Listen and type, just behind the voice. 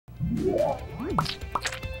This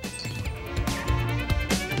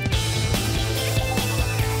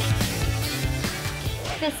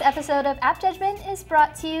episode of App Judgment is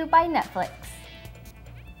brought to you by Netflix.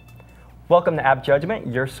 Welcome to App Judgment,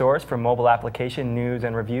 your source for mobile application news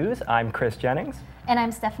and reviews. I'm Chris Jennings. And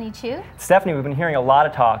I'm Stephanie Chu. Stephanie, we've been hearing a lot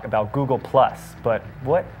of talk about Google+, but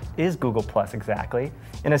what is Google+ exactly?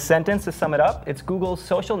 In a sentence, to sum it up, it's Google's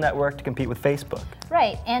social network to compete with Facebook.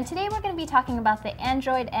 Right, and today we're going to be talking about the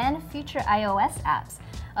Android and future iOS apps,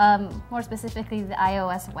 more specifically the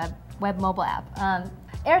iOS web mobile app.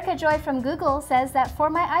 Erica Joy from Google says that for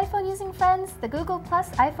my iPhone-using friends, the Google+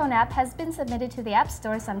 iPhone app has been submitted to the App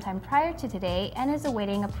Store sometime prior to today and is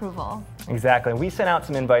awaiting approval. Exactly. We sent out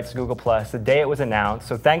some invites to Google+ the day it was announced,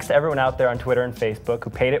 so thanks to everyone out there on Twitter and Facebook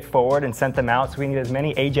who paid it forward and sent them out so we can get as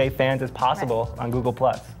many AJ fans as possible on Google+.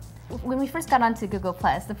 When we first got onto Google+,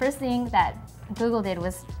 the first thing that Google did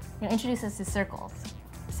was introduce us to Circles.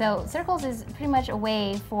 So Circles is pretty much a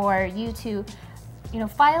way for you to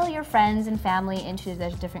file your friends and family into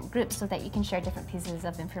the different groups so that you can share different pieces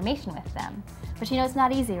of information with them. But it's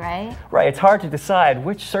not easy, right? Right, it's hard to decide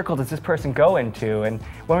which circle does this person go into, and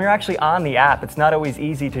when you're actually on the app, it's not always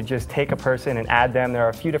easy to just take a person and add them. There are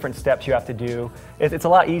a few different steps you have to do. It's a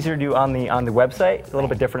lot easier to do on the website, a little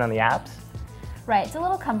bit different on the apps. Right, it's a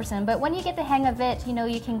little cumbersome, but when you get the hang of it,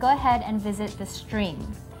 you can go ahead and visit the stream.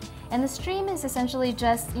 And the stream is essentially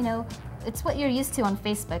just, it's what you're used to on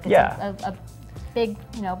Facebook. It's a big,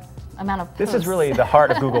 amount of posts. This is really the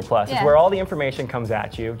heart of Google+. It's where all the information comes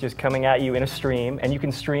at you, just coming at you in a stream, and you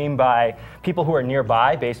can stream by people who are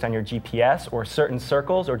nearby based on your GPS or certain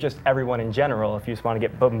circles or just everyone in general if you just want to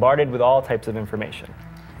get bombarded with all types of information.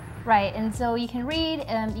 Right, and so you can read,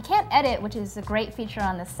 you can't edit, which is a great feature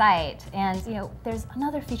on the site, and there's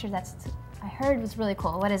another feature that's I heard was really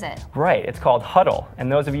cool. What is it? Right, it's called Huddle,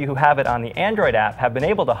 and those of you who have it on the Android app have been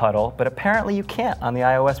able to huddle, but apparently you can't on the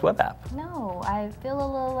iOS web app. No, I feel a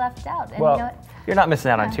little left out. And well, you're not missing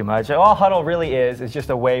out on too much. All Huddle really is just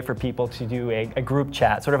a way for people to do a group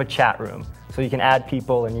chat, sort of a chat room. So you can add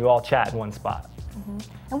people and you all chat in one spot.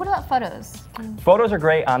 And what about photos? Photos are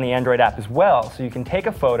great on the Android app as well, so you can take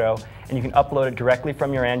a photo and you can upload it directly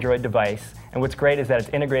from your Android device. And what's great is that it's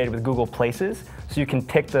integrated with Google Places, so you can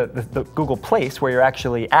pick the Google Place where you're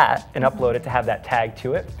actually at and upload it to have that tag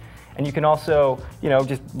to it. And you can also,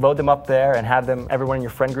 just load them up there and have everyone in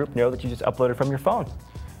your friend group know that you just uploaded from your phone.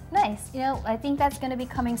 Nice. I think that's going to be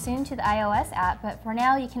coming soon to the iOS app, but for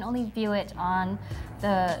now you can only view it on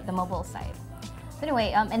the mobile site. But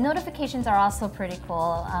anyway, and notifications are also pretty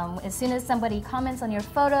cool. As soon as somebody comments on your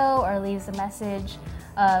photo or leaves a message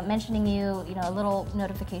mentioning you, a little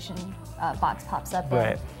notification box pops up.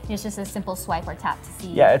 Right. And it's just a simple swipe or tap to see.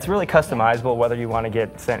 Yeah, it's really customizable whether you want to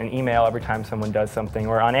get sent an email every time someone does something,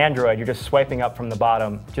 or on Android you're just swiping up from the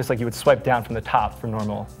bottom, just like you would swipe down from the top for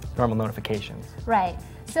normal notifications. Right.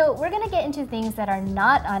 So we're going to get into things that are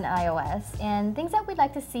not on iOS and things that we'd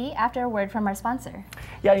like to see after a word from our sponsor.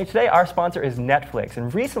 Yeah, today our sponsor is Netflix,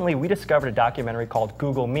 and recently we discovered a documentary called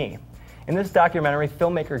Google Me. In this documentary,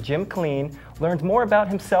 filmmaker Jim Clean learns more about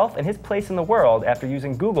himself and his place in the world after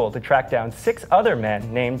using Google to track down 6 other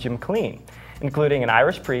men named Jim Clean, including an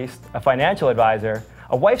Irish priest, a financial advisor,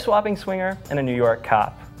 a wife-swapping swinger, and a New York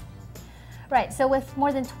cop. Right, so with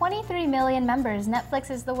more than 23 million members,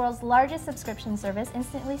 Netflix is the world's largest subscription service,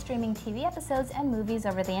 instantly streaming TV episodes and movies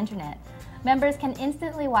over the internet. Members can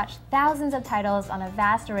instantly watch thousands of titles on a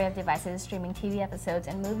vast array of devices, streaming TV episodes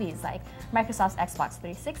and movies like Microsoft's Xbox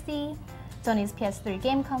 360, Sony's PS3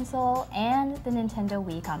 game console, and the Nintendo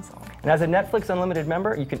Wii console. And as a Netflix Unlimited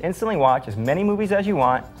member, you can instantly watch as many movies as you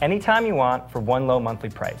want, anytime you want, for one low monthly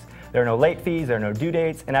price. There are no late fees, there are no due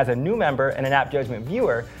dates, and as a new member and an App Judgment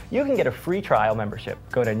viewer, you can get a free trial membership.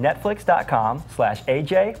 Go to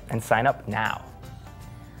netflix.com/AJ and sign up now.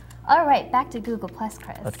 All right, back to Google+, Chris.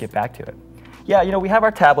 Let's get back to it. Yeah, we have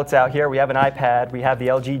our tablets out here, we have an iPad, we have the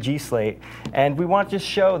LG G Slate, and we want to just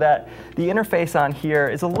show that the interface on here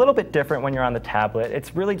is a little bit different when you're on the tablet.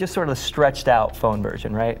 It's really just sort of a stretched out phone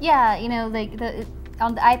version, right? Yeah, on the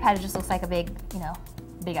iPad it just looks like a big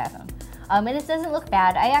iPhone. And it doesn't look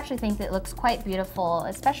bad. I actually think that it looks quite beautiful,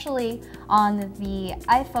 especially on the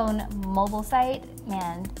iPhone mobile site.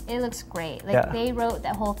 Man, it looks great. They wrote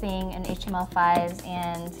that whole thing in HTML5s,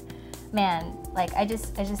 and man, I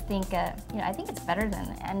just think I think it's better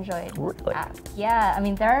than the Android app. Yeah, I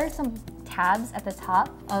mean there are some tabs at the top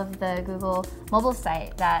of the Google mobile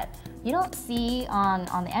site that you don't see on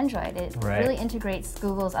the Android. It really integrates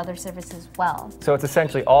Google's other services well. So it's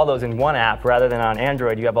essentially all those in one app rather than on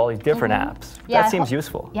Android you have all these different apps. Yeah, that seems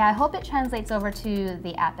useful. Yeah, I hope it translates over to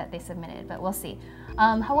the app that they submitted, but we'll see.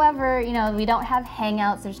 However, we don't have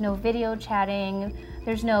Hangouts, there's no video chatting,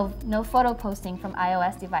 there's no photo posting from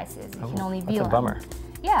iOS devices. You can only view them. That's a bummer.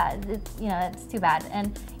 Yeah, it's too bad.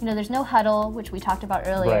 And there's no Huddle, which we talked about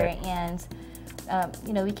earlier, and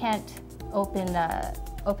we can't open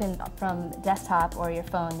from desktop or your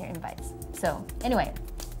phone your invites. So anyway,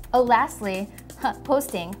 lastly,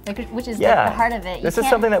 posting, which is the heart of it. This is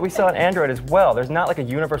something that we saw on Android as well. There's not like a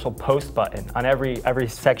universal post button on every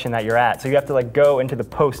section that you're at, so you have to like go into the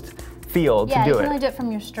post field to do it. Yeah, you can only do it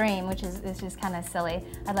from your stream, which is just kind of silly.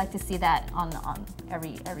 I'd like to see that on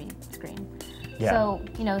every screen. Yeah. So,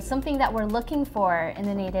 something that we're looking for in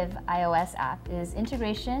the native iOS app is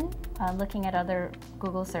integration, looking at other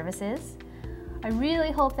Google services. I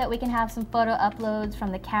really hope that we can have some photo uploads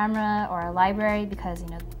from the camera or a library because,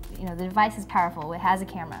 the device is powerful. It has a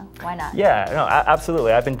camera. Why not? Yeah, no,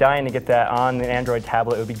 absolutely. I've been dying to get that on the Android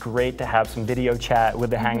tablet. It would be great to have some video chat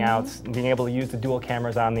with the Hangouts, and being able to use the dual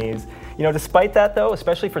cameras on these. Despite that though,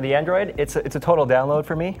 especially for the Android, it's a total download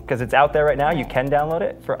for me because it's out there right now. Right. You can download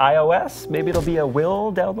it. For iOS, maybe it'll be a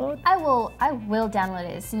will download. I will download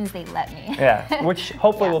it as soon as they let me. Yeah, which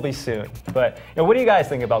hopefully will be soon. But what do you guys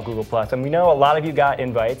think about Google+? And we know a lot of you got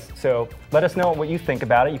invites, so let us know what you think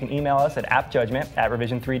about it. You can email us at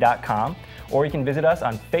appjudgment@revision3.com, or you can visit us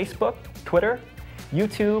on Facebook, Twitter,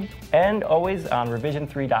 YouTube, and always on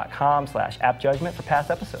revision3.com/appjudgment for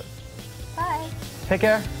past episodes. Bye. Take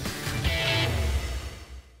care.